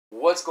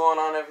What's going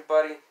on,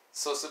 everybody?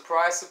 So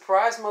surprise,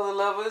 surprise, mother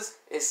lovers,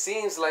 it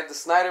seems like the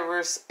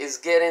Snyderverse is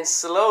getting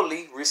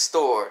slowly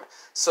restored.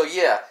 So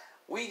yeah,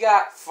 we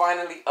got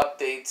finally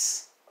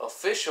updates,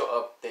 official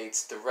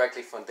updates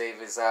directly from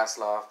David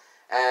Zaslav.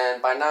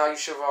 And by now you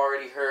should have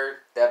already heard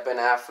that Ben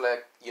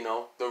Affleck,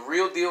 the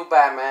real deal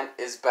Batman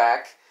is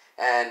back.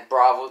 And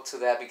bravo to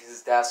that,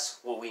 because that's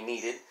what we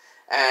needed.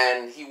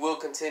 And he will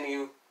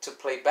continue to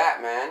play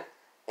Batman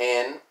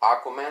in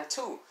Aquaman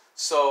 2.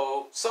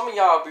 So some of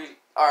y'all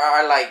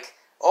are like,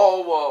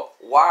 oh, well,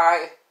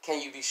 why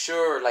can you be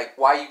sure? Like,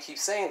 why you keep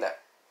saying that?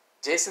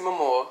 Jason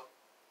Momoa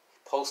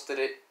posted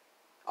it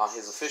on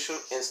his official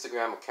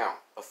Instagram account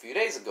a few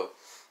days ago,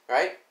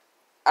 right?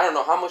 I don't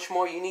know how much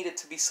more you need it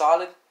to be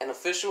solid and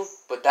official,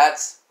 but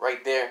that's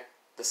right there,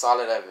 the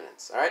solid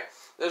evidence, all right?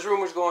 There's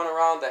rumors going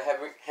around that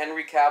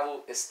Henry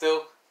Cavill is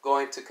still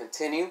going to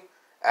continue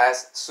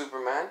as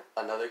Superman.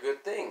 Another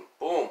good thing.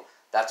 Boom.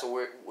 That's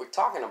what we're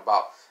talking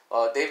about.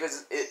 David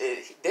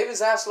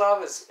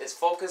Zaslav is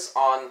focused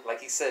on,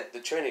 like he said,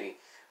 the Trinity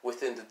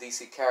within the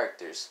DC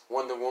characters.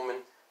 Wonder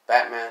Woman,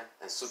 Batman,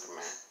 and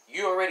Superman.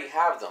 You already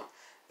have them.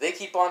 They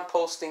keep on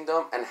posting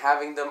them and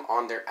having them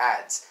on their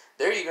ads.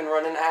 They're even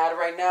running an ad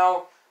right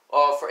now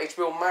for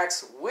HBO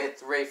Max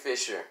with Ray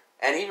Fisher.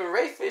 And even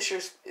Ray Fisher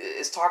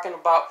is talking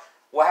about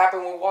what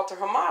happened with Walter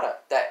Hamada.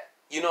 That,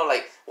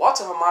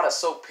 Walter Hamada's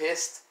so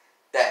pissed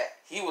that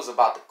he was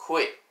about to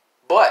quit.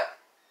 But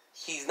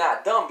he's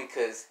not done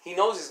because he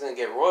knows he's going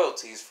to get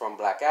royalties from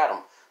Black Adam.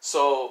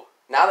 So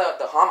now that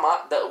the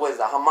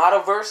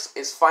Hamadaverse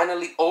is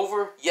finally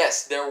over,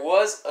 yes, there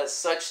was a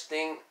such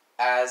thing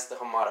as the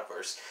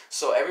Hamadaverse.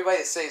 So everybody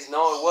that says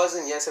no, it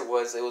wasn't. Yes, it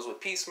was. It was with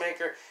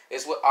Peacemaker.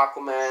 It's with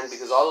Aquaman,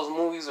 because all those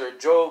movies are a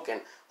joke. And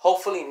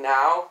hopefully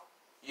now,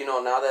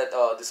 now that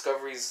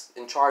Discovery's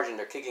in charge and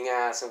they're kicking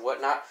ass and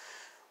whatnot,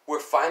 we're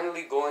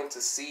finally going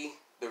to see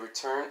the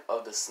return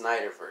of the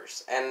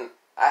Snyderverse. And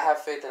I have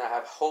faith and I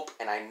have hope,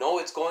 and I know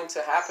it's going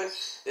to happen.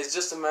 It's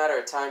just a matter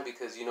of time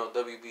because,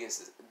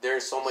 WB, they're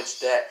in so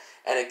much debt.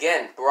 And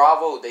again,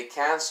 bravo, they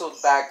canceled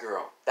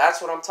Batgirl.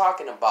 That's what I'm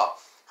talking about.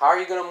 How are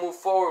you going to move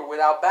forward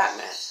without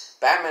Batman?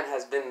 Batman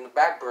has been in the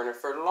back burner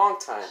for a long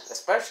time,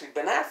 especially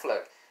Ben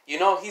Affleck.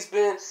 He's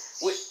been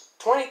with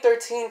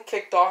 2013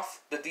 kicked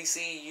off the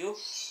DCEU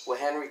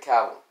with Henry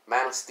Cavill,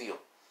 Man of Steel.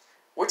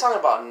 We're talking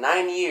about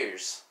 9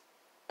 years,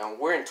 and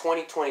we're in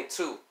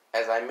 2022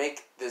 as I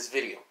make this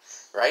video,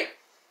 right?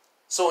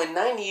 So in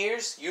 9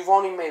 years, you've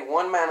only made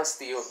one Man of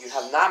Steel. You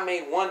have not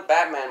made one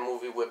Batman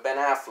movie with Ben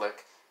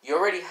Affleck. You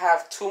already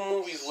have 2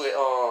 movies with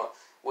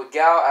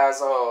Gal as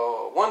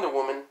Wonder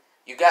Woman.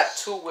 You got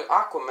 2 with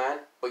Aquaman,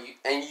 but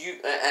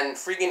and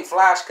freaking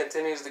Flash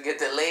continues to get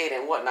delayed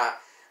and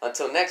whatnot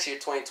until next year,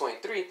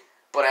 2023.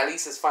 But at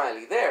least it's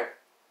finally there.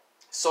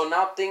 So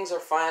now things are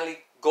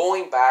finally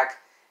going back.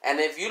 And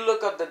if you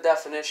look up the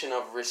definition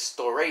of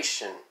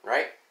restoration,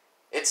 right?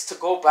 It's to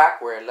go back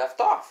where it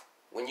left off.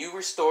 When you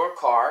restore a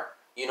car,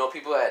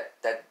 people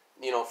that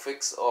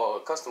fix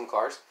custom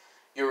cars,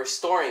 you're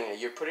restoring it.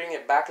 You're putting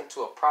it back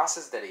into a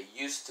process that it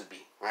used to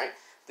be, right?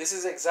 This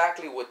is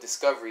exactly what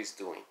Discovery is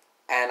doing.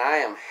 And I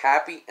am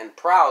happy and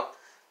proud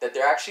that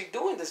they're actually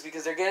doing this,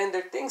 because they're getting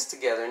their things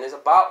together. And it's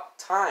about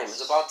time.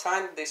 It's about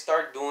time that they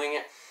start doing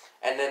it.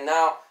 And then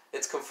now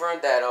it's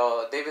confirmed that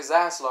David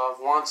Zaslav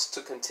wants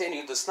to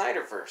continue the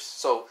Snyderverse.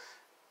 So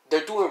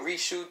they're doing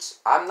reshoots.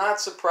 I'm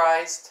not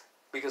surprised,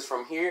 because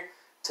from here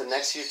to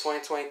next year,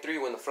 2023,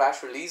 when the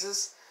Flash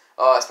releases,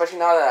 especially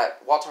now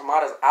that Walter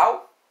Hamada's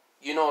out,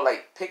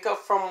 pick up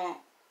from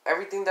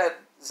everything that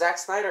Zack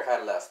Snyder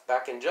had left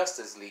back in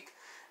Justice League,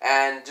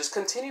 and just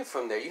continue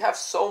from there. You have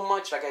so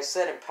much, like I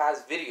said in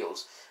past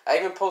videos. I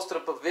even posted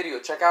up a video.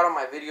 Check out on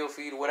my video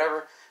feed,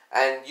 whatever,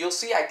 and you'll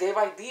see I gave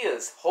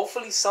ideas.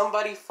 Hopefully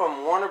somebody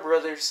from Warner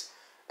Brothers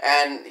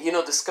and,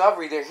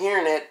 Discovery, they're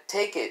hearing it.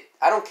 Take it.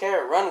 I don't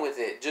care. Run with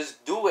it.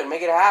 Just do it.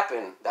 Make it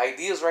happen. The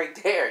idea's right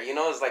there.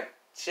 It's like,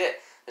 shit.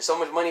 There's so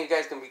much money you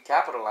guys can be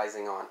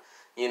capitalizing on.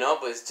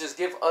 But it's just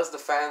give us, the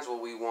fans,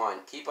 what we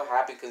want. Keep a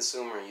happy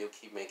consumer and you'll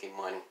keep making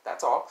money.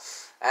 That's all.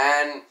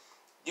 And,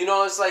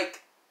 it's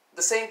like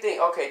the same thing.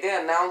 Okay, they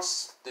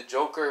announced the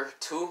Joker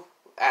 2.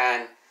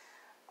 And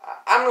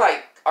I'm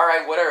like, all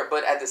right, whatever.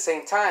 But at the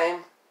same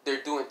time,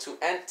 they're doing 2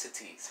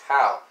 entities.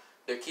 How?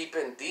 They're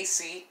keeping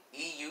dceu,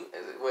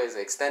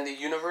 Extended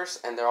Universe,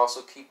 and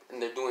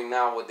they're doing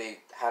now what they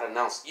had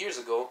announced years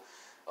ago,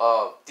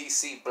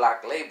 DC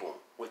Black Label,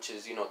 which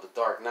is, the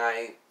Dark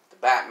Knight, the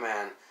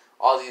Batman,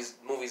 all these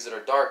movies that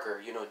are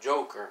darker,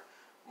 Joker,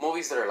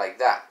 movies that are like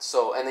that.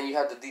 So, and then you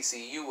have the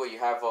DCU, where you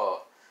have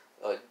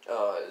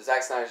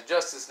Zack Snyder's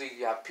Justice League,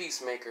 you have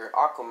Peacemaker,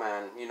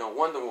 Aquaman,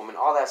 Wonder Woman,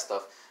 all that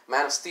stuff,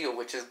 Man of Steel,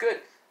 which is good.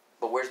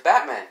 But where's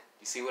Batman?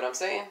 You see what I'm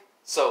saying?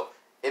 So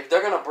if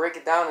they're going to break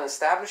it down and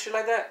establish it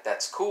like that,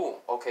 that's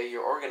cool. Okay,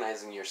 you're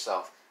organizing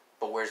yourself.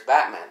 But where's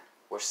Batman?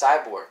 Where's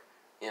Cyborg?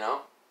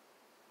 You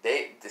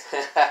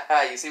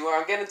see where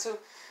I'm getting to?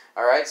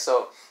 Alright,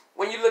 so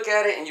when you look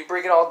at it and you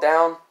break it all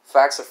down,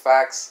 facts are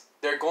facts.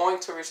 They're going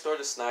to restore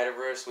the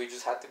Snyderverse. We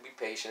just have to be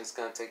patient. It's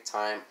going to take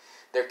time.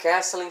 They're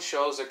canceling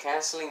shows, they're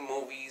canceling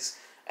movies,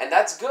 and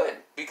that's good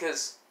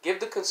because give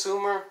the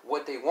consumer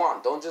what they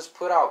want. Don't just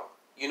put out,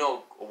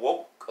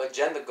 woke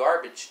agenda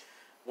garbage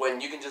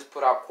when you can just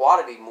put out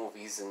quality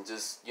movies and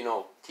just,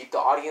 keep the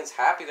audience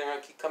happy. They're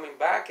going to keep coming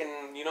back, and,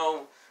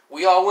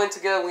 we all win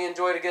together, we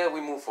enjoy together,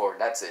 we move forward.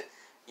 That's it,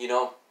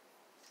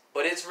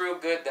 But it's real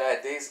good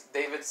that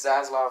David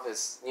Zaslav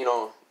is,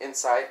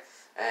 inside,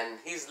 and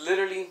he's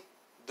literally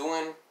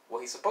doing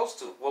what he's supposed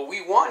to, what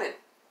we wanted.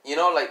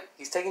 Like,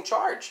 he's taking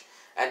charge.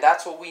 And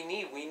that's what we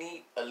need. We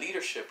need a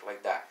leadership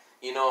like that.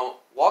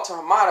 Walter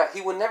Hamada,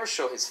 he would never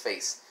show his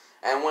face.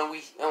 And when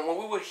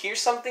we would hear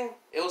something,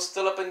 it was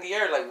still up in the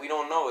air. Like, we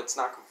don't know. It's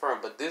not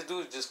confirmed. But this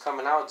dude's just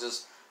coming out,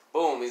 just,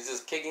 boom. He's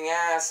just kicking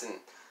ass and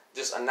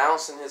just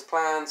announcing his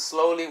plans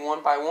slowly,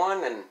 one by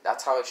one. And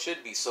that's how it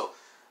should be. So,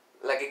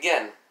 like,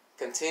 again,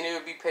 continue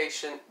to be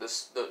patient. The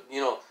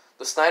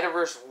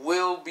Snyderverse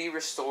will be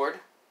restored.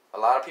 A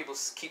lot of people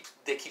keep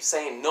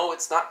saying, no,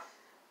 it's not.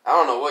 I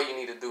don't know what you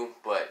need to do,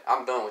 but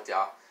I'm done with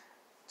y'all.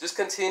 Just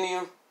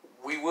continue.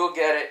 We will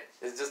get it.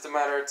 It's just a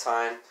matter of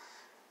time.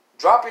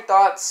 Drop your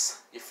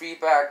thoughts, your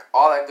feedback,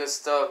 all that good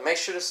stuff. Make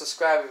sure to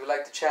subscribe if you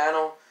like the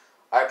channel.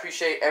 I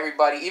appreciate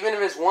everybody. Even if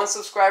it's one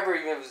subscriber,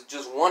 even if it's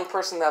just one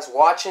person that's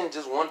watching,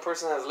 just one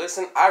person that's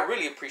listening, I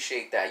really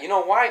appreciate that. You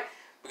know why?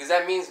 Because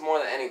that means more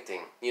than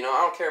anything. I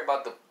don't care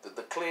about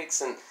the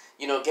clicks and,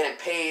 getting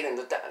paid and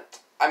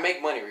I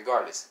make money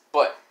regardless.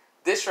 But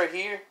this right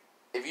here,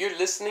 if you're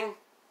listening,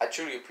 I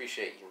truly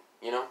appreciate you,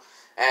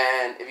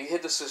 And if you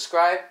hit the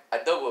subscribe, I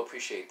double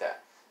appreciate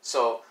that.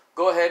 So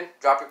go ahead,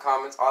 drop your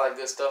comments, all that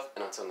good stuff,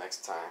 and until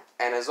next time.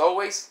 And as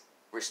always,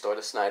 restore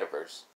the Snyderverse.